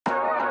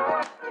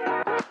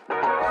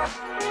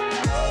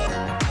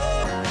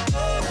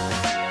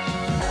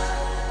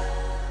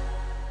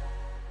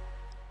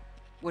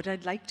What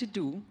I'd like to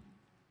do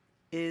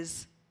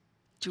is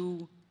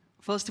to,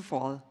 first of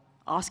all,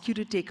 ask you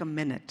to take a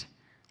minute.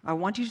 I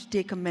want you to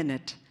take a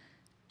minute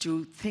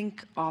to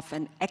think of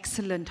an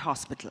excellent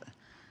hospital.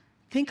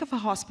 Think of a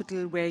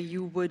hospital where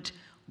you would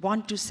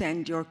want to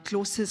send your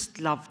closest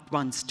loved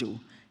ones to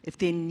if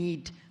they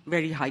need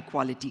very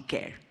high-quality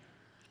care.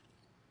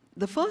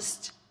 The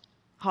first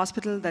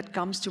hospital that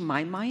comes to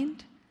my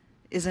mind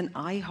is an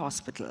eye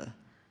hospital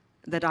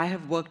that I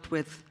have worked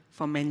with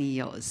for many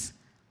years,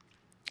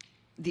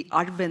 the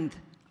Arvind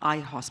Eye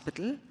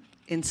Hospital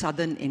in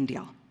southern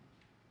India.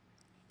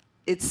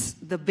 It's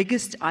the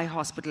biggest eye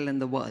hospital in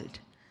the world.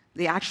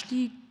 They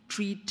actually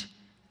treat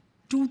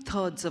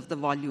 2/3 of the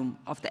volume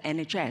of the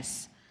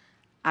NHS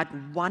at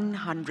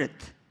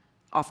 1/100th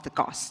of the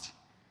cost,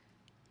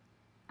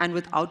 and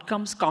with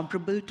outcomes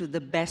comparable to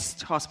the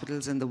best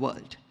hospitals in the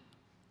world.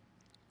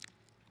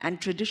 And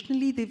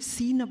traditionally, they've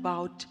seen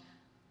about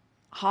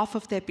half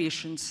of their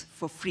patients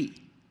for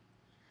free.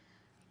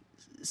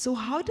 So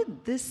how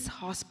did this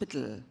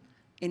hospital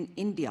in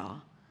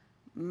India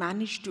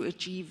manage to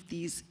achieve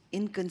these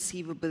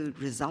inconceivable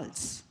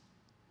results?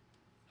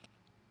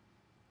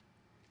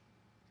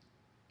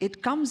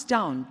 It comes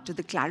down to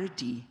the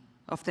clarity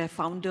of their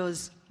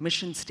founder's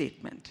mission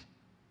statement: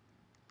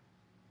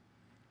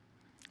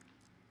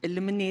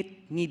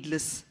 eliminate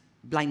needless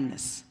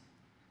blindness.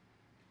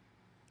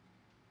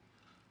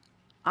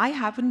 I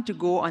happened to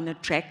go on a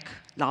trek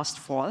last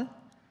fall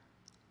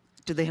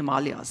to the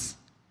Himalayas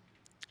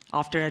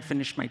after I'd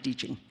finished my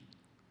teaching.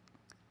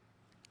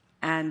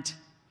 And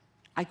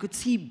I could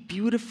see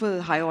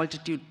beautiful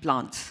high-altitude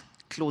plants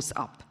close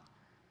up.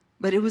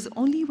 But it was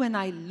only when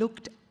I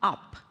looked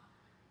up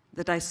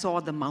that I saw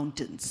the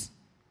mountains.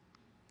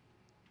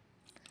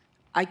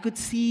 I could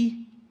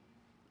see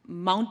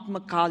Mount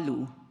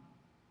Makalu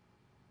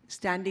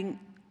standing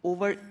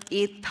over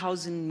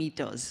 8,000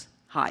 meters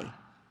high.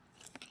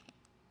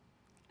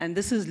 And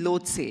this is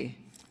Lhotse,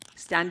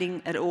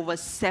 standing at over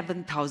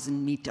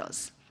 7,000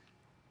 meters.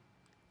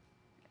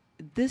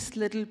 This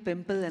little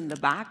pimple in the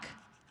back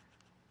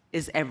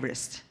is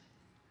Everest.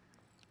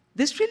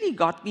 This really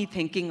got me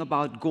thinking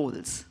about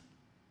goals.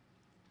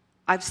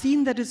 I've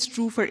seen that it's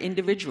true for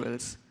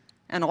individuals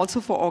and also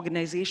for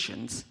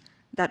organizations,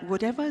 that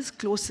whatever is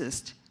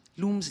closest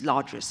looms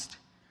largest.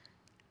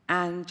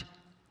 And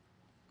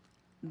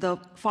the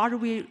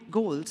faraway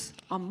goals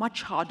are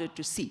much harder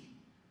to see.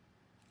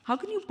 How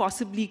can you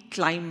possibly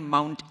climb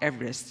Mount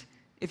Everest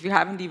if you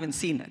haven't even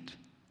seen it?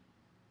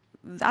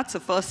 That's a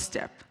first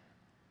step.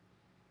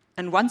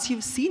 And once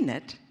you've seen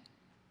it,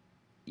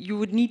 you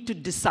would need to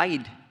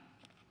decide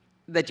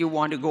that you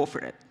want to go for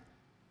it.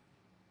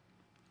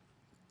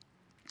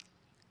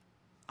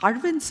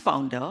 Arvind's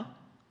founder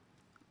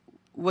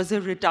was a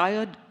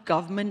retired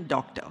government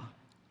doctor,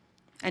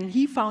 and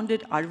he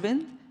founded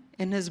Arvind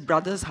in his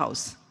brother's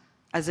house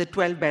as a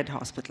 12-bed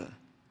hospital.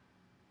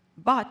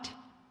 But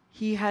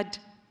he had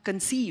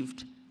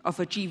conceived of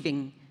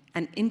achieving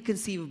an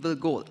inconceivable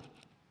goal.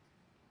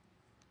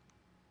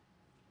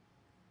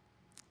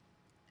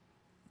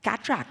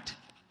 Cataract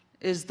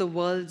is the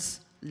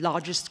world's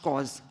largest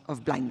cause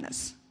of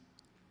blindness.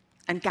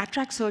 And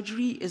cataract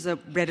surgery is a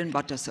bread and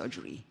butter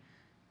surgery.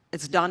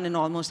 It's done in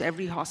almost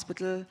every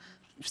hospital,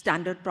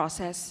 standard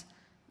process,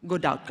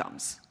 good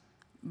outcomes.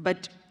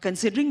 But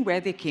considering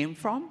where they came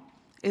from,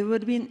 it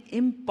would have been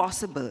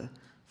impossible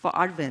for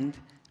Arvind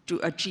to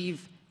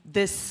achieve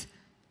this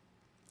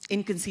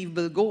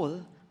inconceivable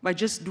goal by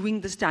just doing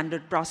the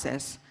standard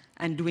process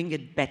and doing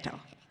it better.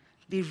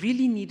 They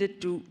really needed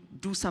to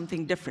do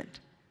something different.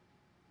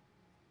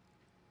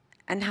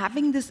 And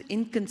having this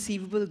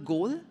inconceivable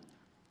goal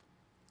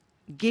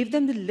gave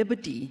them the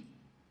liberty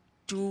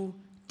to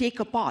take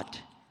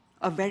apart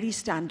a very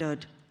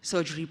standard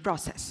surgery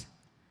process.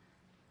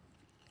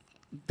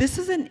 This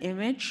is an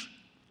image,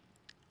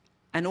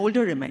 an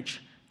older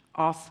image,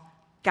 of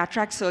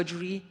cataract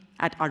surgery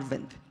at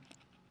Arvind.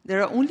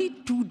 There are only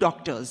 2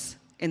 doctors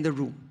in the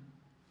room.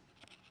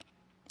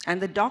 And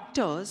the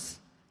doctors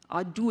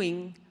are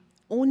doing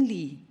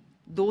only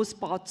those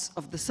parts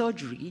of the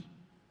surgery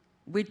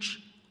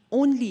which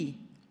only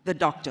the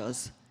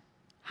doctors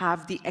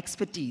have the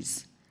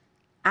expertise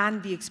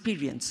and the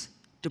experience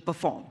to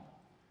perform.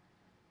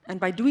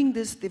 And by doing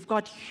this, they've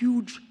got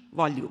huge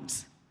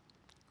volumes.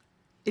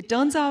 It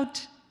turns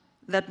out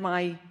that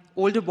my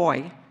older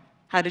boy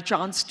had a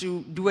chance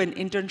to do an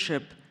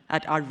internship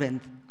at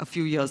Arvind a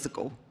few years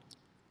ago.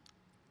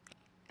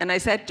 And I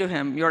said to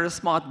him, "You're a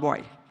smart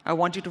boy. I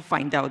want you to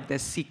find out their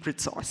secret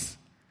sauce."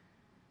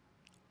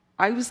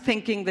 I was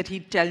thinking that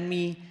he'd tell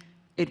me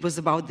it was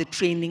about the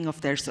training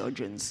of their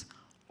surgeons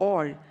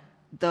or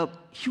the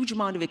huge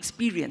amount of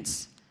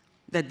experience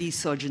that these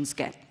surgeons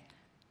get,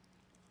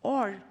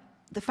 or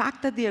the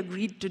fact that they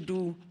agreed to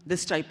do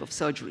this type of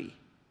surgery.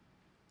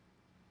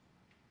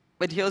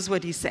 But here's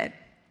what he said.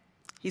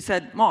 He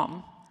said,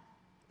 "Mom,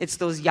 it's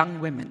those young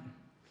women.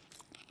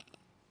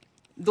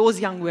 Those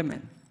young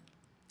women,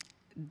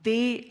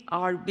 They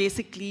are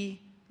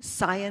basically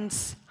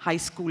science high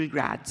school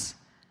grads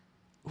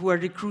who are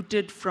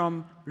recruited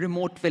from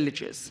remote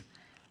villages.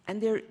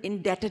 And they're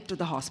indebted to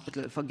the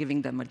hospital for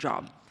giving them a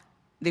job.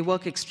 They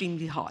work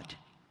extremely hard.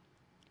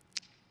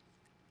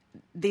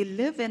 They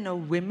live in a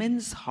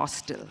women's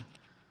hostel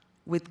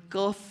with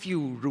curfew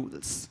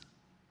rules.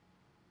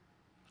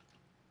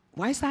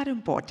 Why is that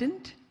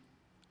important?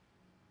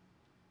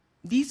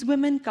 These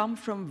women come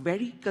from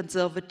very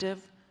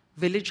conservative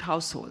village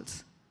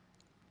households.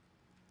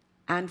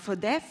 And for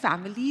their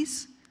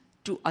families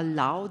to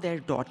allow their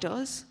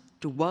daughters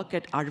to work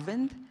at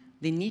Arvind,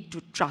 they need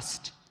to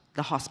trust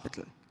the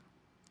hospital.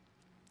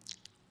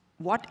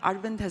 What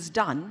Arvind has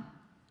done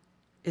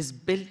is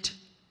built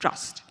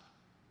trust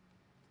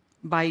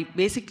by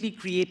basically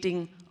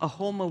creating a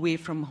home away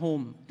from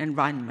home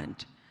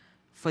environment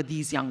for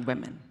these young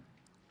women.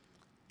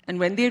 And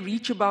when they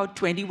reach about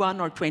 21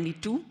 or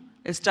 22,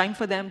 it's time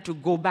for them to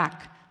go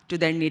back to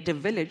their native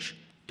village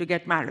to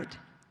get married.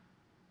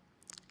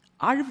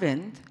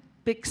 Arvind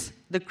picks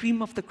the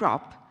cream of the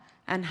crop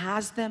and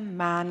has them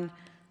man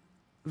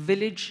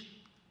village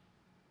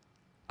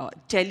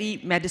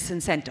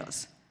telemedicine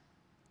centers.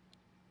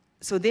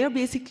 So they're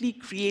basically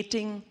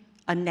creating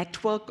a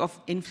network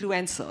of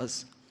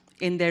influencers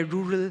in their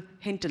rural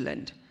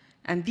hinterland.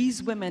 And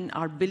these women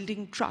are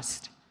building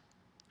trust.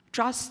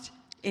 Trust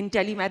in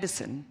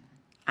telemedicine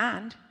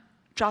and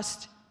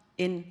trust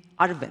in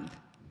Arvind.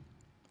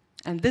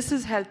 And this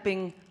is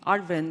helping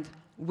Arvind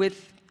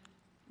with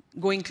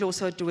going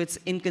closer to its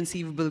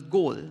inconceivable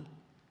goal,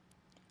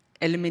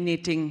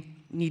 eliminating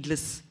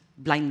needless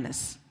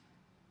blindness.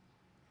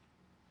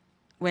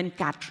 When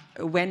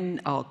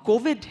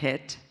COVID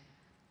hit,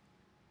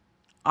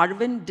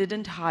 Arvind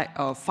didn't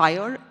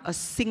fire a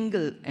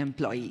single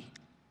employee,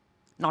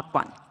 not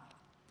one.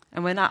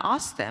 And when I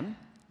asked them,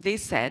 they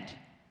said,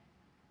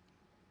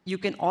 you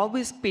can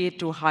always pay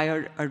to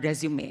hire a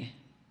resume,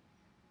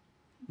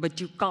 but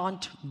you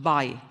can't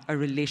buy a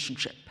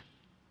relationship.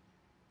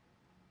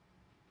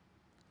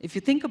 If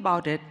you think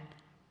about it,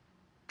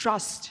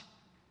 trust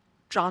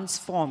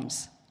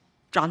transforms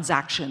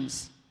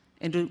transactions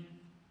into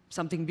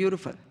something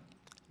beautiful,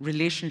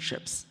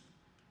 relationships.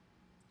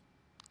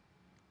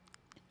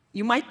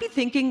 You might be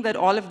thinking that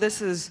all of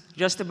this is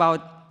just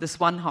about this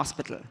one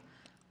hospital.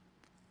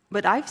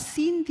 But I've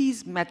seen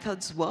these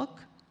methods work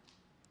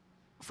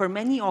for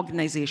many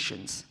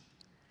organizations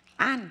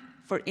and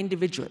for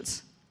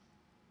individuals.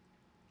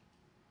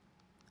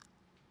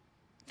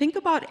 Think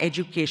about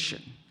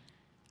education.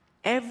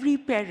 Every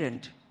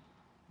parent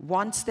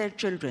wants their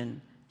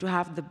children to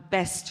have the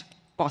best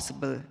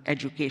possible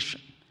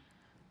education.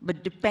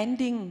 But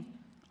depending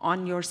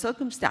on your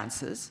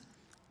circumstances,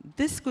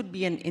 this could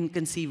be an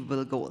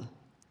inconceivable goal.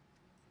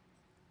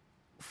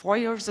 4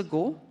 years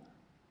ago,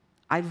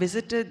 I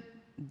visited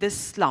this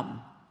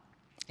slum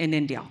in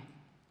India.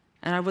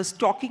 And I was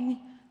talking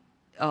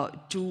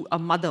to a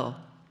mother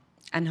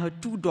and her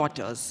 2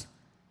 daughters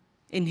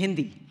in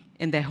Hindi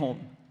in their home.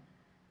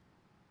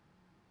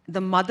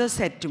 The mother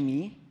said to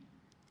me,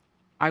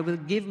 I will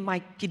give my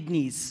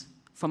kidneys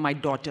for my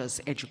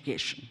daughter's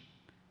education.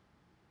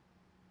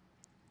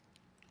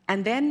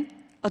 And then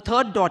a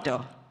 3rd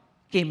daughter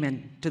came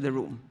into the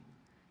room.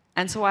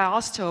 And so I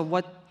asked her,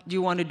 what do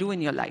you want to do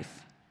in your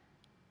life?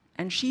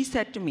 And she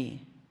said to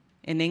me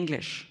in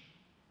English,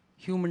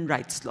 human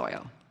rights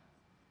lawyer.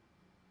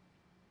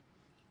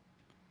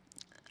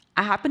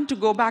 I happened to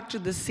go back to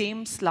the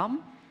same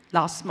slum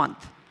last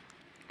month,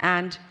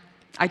 and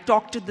I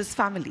talked to this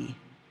family.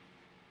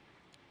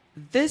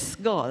 This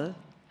girl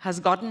has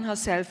gotten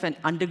herself an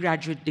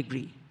undergraduate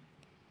degree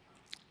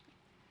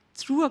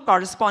through a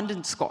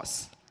correspondence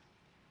course,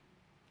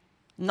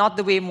 not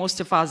the way most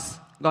of us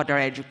got our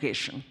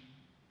education.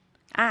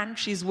 And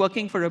she's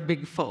working for a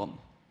big firm.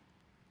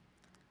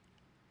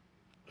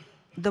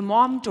 The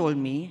mom told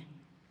me,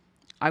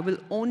 I will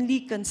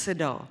only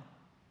consider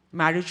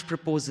marriage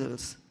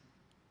proposals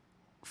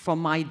for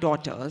my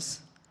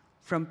daughters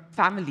from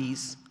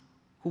families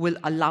who will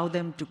allow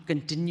them to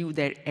continue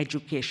their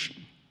education.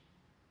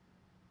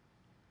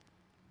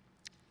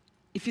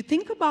 If you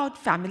think about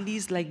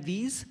families like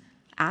these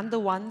and the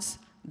ones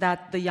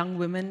that the young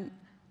women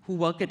who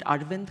work at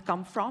Arvind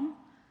come from,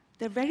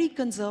 they're very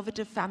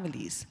conservative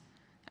families.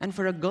 And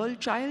for a girl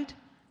child,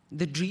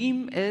 the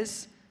dream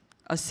is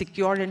a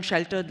secure and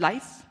sheltered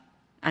life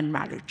and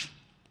marriage.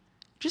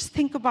 Just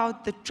think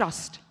about the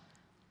trust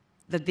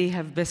that they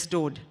have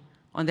bestowed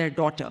on their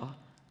daughter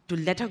to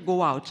let her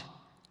go out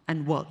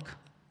and work.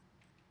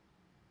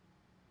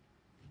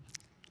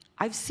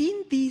 I've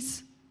seen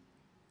these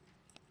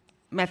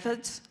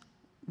methods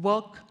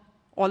work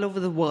all over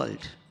the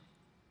world.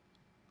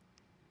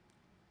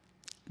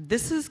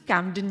 This is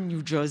Camden,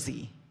 New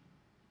Jersey.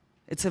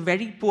 It's a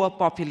very poor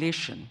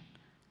population,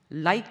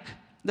 like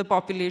the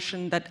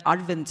population that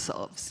Arvind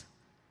serves.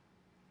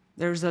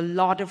 There's a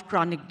lot of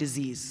chronic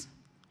disease,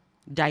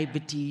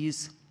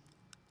 diabetes,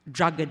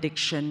 drug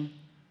addiction.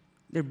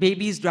 There are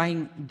babies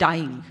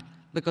dying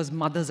because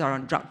mothers are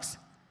on drugs.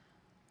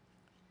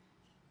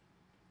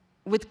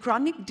 With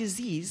chronic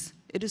disease,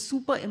 it is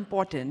super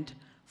important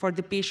for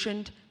the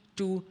patient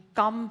to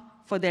come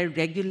for their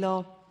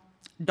regular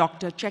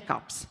doctor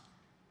checkups.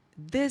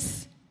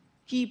 This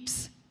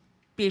keeps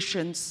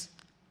patients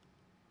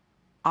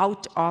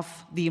out of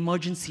the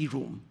emergency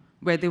room,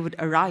 where they would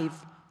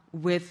arrive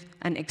with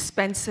an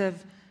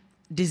expensive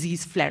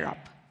disease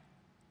flare-up.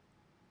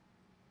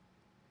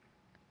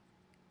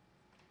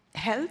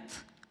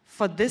 Health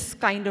for this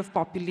kind of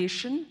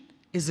population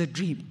is a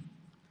dream.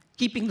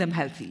 Keeping them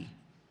healthy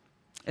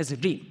is a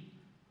dream.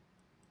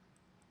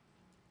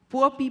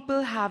 Poor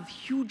people have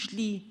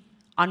hugely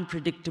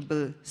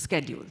unpredictable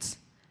schedules,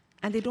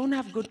 and they don't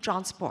have good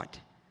transport.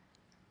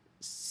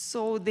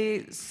 So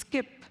they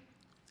skip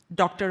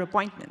doctor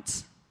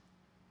appointments.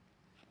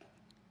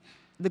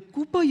 The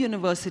Cooper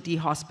University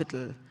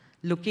Hospital,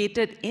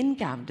 located in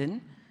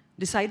Camden,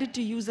 decided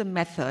to use a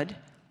method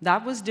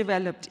that was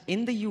developed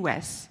in the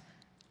US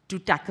to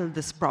tackle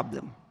this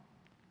problem: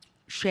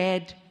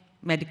 shared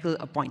medical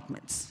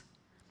appointments.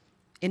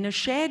 In a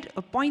shared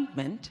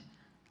appointment,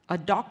 a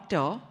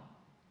doctor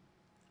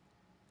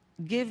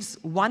gives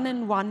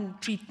one-on-one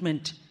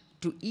treatment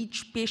to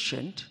each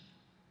patient,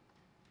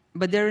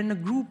 but they're in a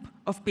group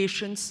of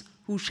patients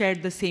who share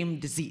the same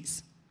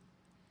disease.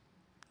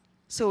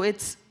 So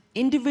it's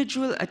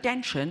individual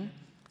attention,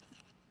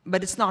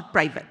 but it's not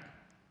private.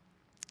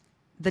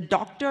 The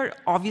doctor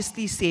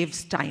obviously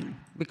saves time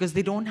because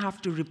they don't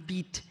have to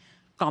repeat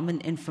common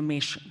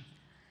information.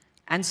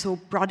 And so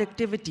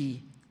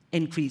productivity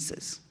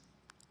increases.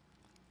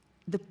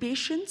 The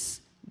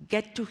patients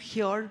get to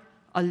hear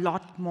a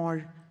lot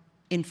more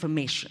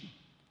information.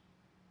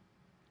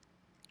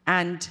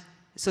 And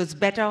so it's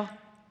better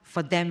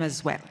for them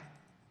as well.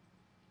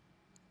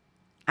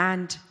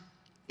 And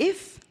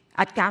if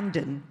at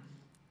Camden,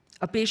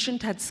 a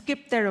patient had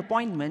skipped their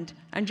appointment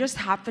and just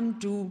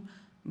happened to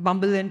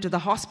bumble into the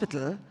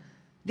hospital,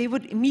 they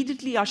would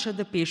immediately usher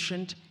the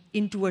patient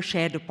into a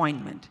shared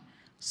appointment.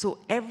 So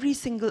every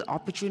single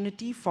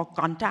opportunity for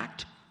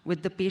contact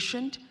with the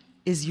patient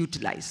is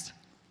utilized.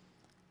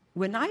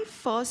 When I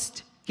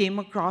first came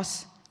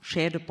across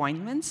shared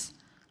appointments,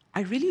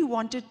 I really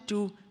wanted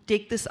to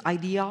take this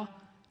idea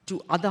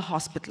to other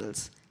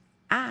hospitals,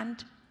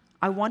 and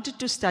I wanted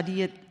to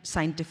study it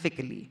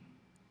scientifically.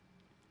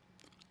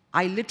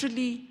 I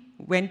literally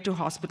went to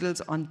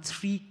hospitals on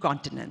 3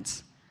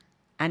 continents,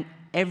 and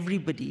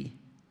everybody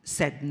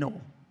said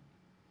no.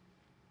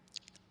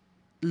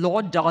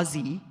 Lord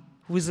Darcy,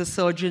 who is a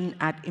surgeon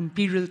at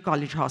Imperial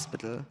College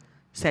Hospital,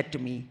 said to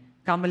me,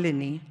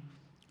 "Kamalini,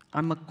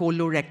 I'm a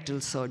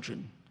colorectal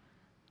surgeon.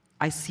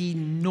 I see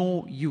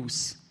no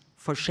use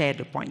for shared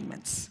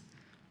appointments."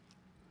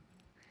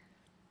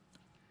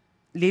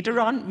 Later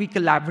on, we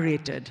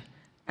collaborated,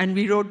 and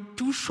we wrote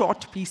 2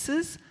 short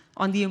pieces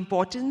on the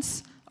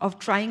importance of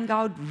trying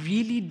out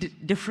really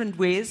different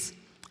ways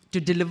to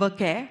deliver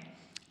care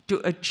to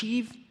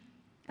achieve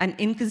an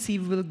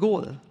inconceivable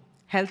goal: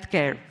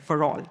 healthcare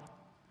for all.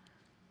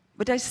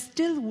 But I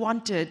still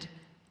wanted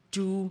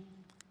to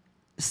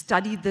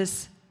study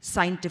this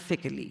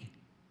scientifically.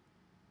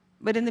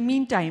 But in the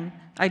meantime,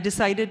 I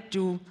decided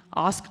to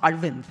ask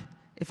Arvind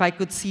if I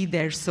could see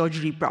their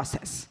surgery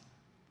process.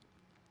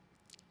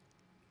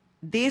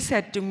 They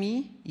said to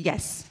me,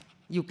 "Yes,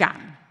 you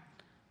can,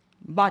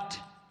 but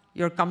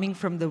you're coming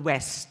from the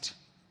West,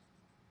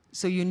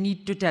 so you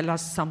need to tell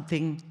us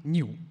something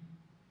new."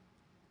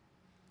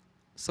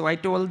 So I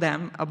told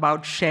them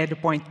about shared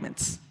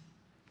appointments.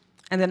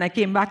 And then I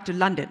came back to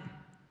London.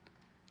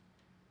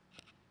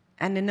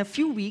 And in a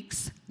few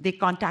weeks, they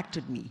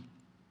contacted me.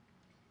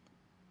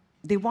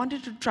 They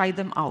wanted to try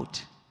them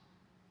out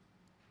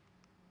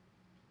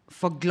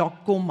for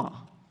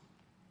glaucoma.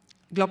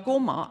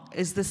 Glaucoma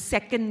is the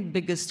 2nd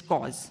biggest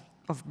cause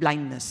of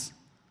blindness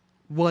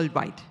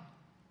worldwide.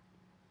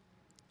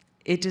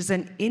 It is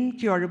an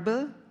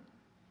incurable,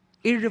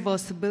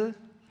 irreversible,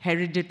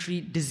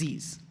 hereditary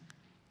disease.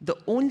 The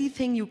only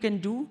thing you can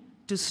do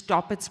to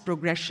stop its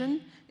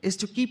progression is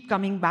to keep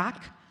coming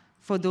back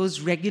for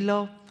those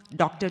regular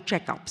doctor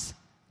checkups.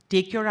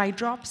 Take your eye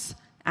drops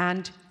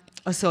and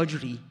a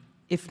surgery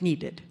if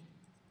needed.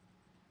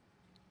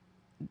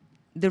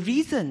 The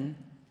reason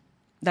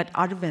that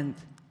Arvind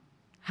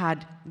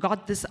had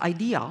got this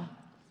idea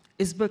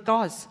is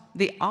because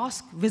they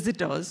ask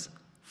visitors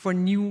for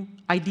new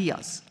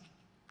ideas.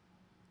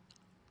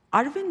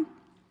 Arvind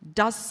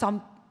does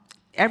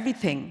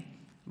everything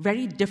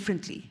very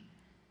differently.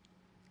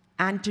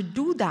 And to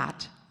do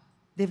that,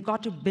 they've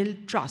got to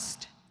build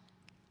trust.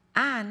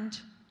 And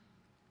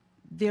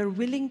they're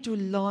willing to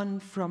learn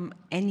from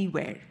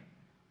anywhere.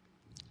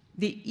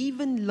 They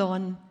even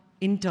learn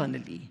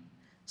internally.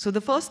 So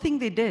the first thing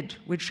they did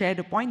with shared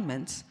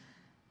appointments,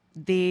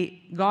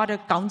 they got a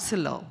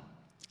counselor,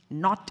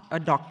 not a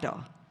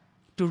doctor,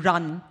 to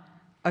run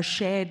a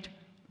shared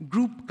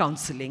group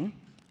counseling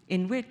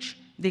in which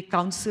they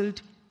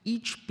counseled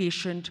each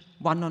patient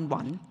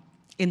one-on-one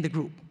in the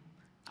group.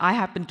 I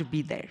happened to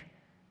be there.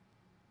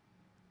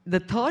 The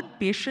 3rd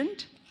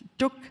patient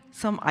took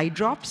some eye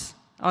drops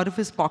out of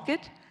his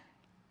pocket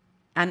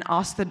and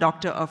asked the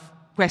doctor a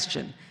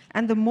question.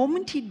 And the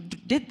moment he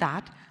did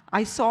that,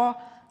 I saw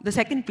the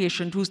second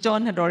patient whose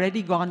turn had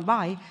already gone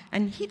by,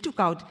 and he took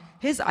out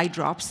his eye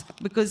drops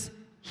because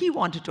he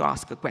wanted to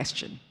ask a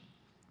question.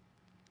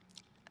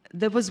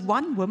 There was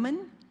one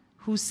woman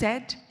who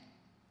said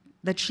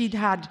that she'd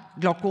had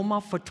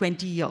glaucoma for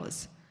 20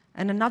 years.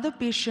 And another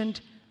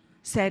patient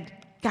said,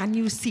 "Can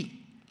you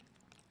see?"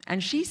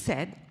 And she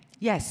said,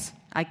 "Yes,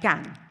 I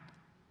can.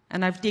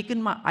 And I've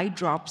taken my eye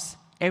drops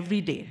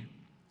every day,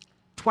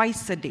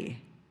 twice a day,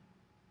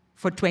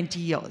 for 20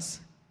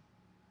 years."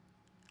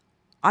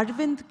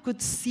 Arvind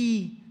could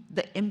see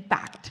the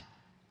impact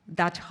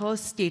that her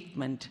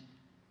statement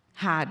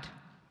had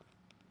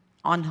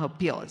on her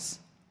peers.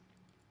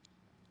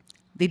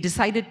 They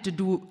decided to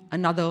do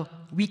another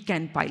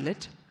weekend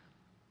pilot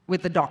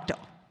with a doctor.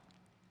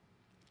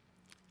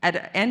 At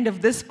the end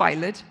of this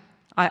pilot,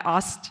 I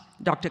asked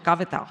Dr.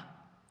 Kavita,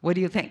 "What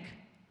do you think?"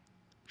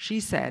 She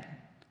said,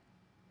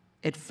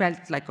 "It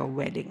felt like a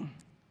wedding."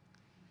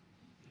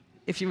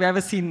 If you've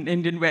ever seen an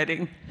Indian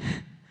wedding.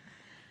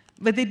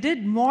 But they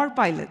did more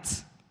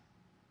pilots.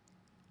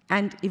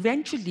 And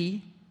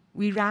eventually,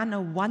 we ran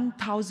a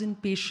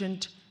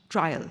 1,000-patient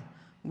trial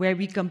where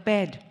we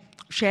compared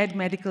shared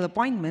medical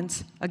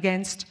appointments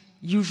against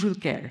usual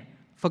care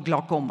for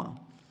glaucoma.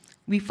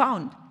 We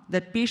found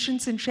that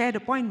patients in shared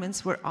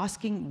appointments were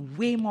asking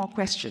way more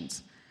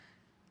questions.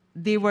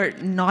 They were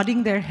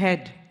nodding their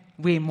head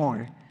way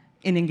more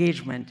in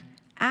engagement,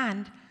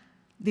 and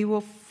they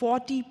were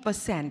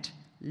 40%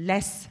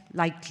 less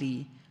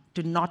likely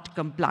to not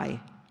comply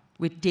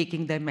with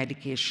taking their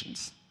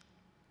medications.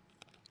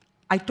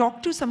 I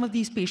talked to some of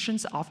these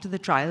patients after the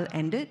trial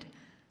ended,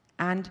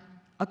 and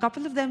a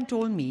couple of them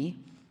told me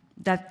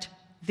that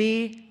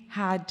they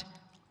had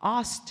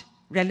asked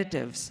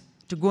relatives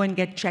to go and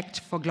get checked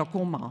for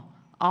glaucoma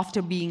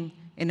after being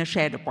in a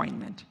shared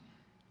appointment.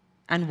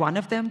 And one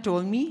of them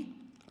told me,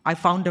 "I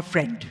found a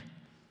friend."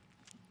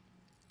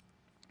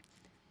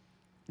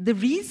 The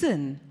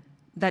reason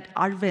that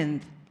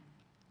Arvind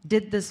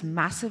did this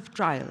massive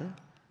trial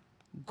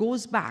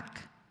goes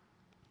back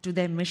to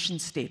their mission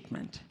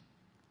statement.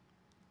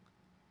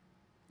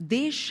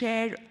 They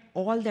share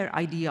all their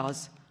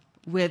ideas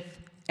with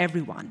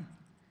everyone.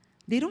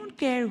 They don't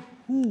care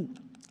who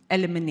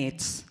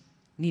eliminates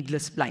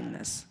needless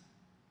blindness.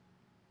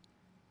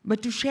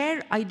 But to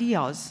share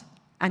ideas,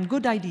 and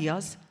good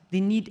ideas, they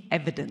need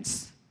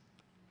evidence.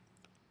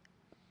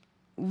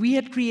 We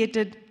had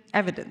created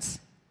evidence.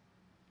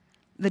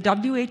 The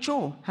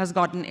WHO has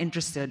gotten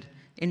interested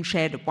in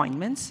shared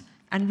appointments,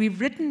 and we've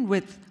written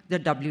with the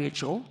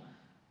WHO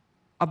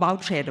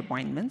about shared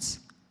appointments,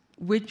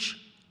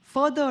 which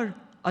further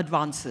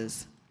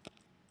advances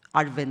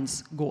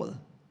Arvind's goal.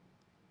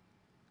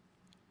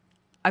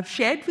 I've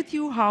shared with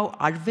you how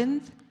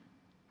Arvind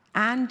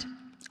and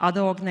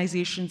other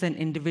organizations and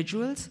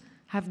individuals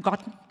have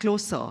gotten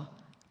closer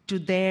to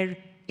their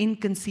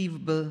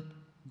inconceivable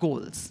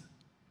goals.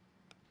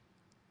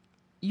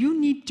 You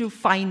need to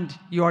find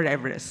your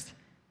Everest,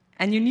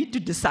 and you need to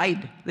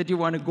decide that you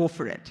want to go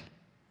for it.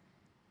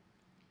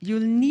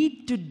 You'll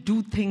need to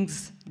do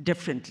things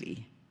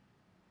differently.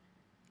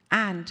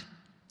 And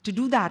to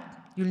do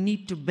that, you'll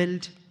need to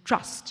build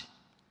trust.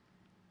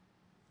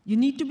 You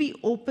need to be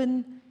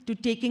open to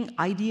taking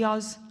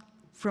ideas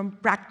from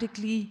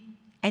practically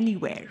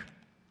anywhere.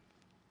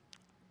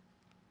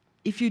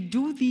 If you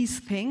do these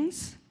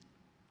things,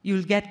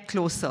 you'll get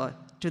closer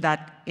to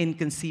that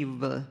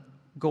inconceivable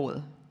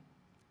goal.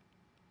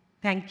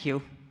 Thank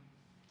you.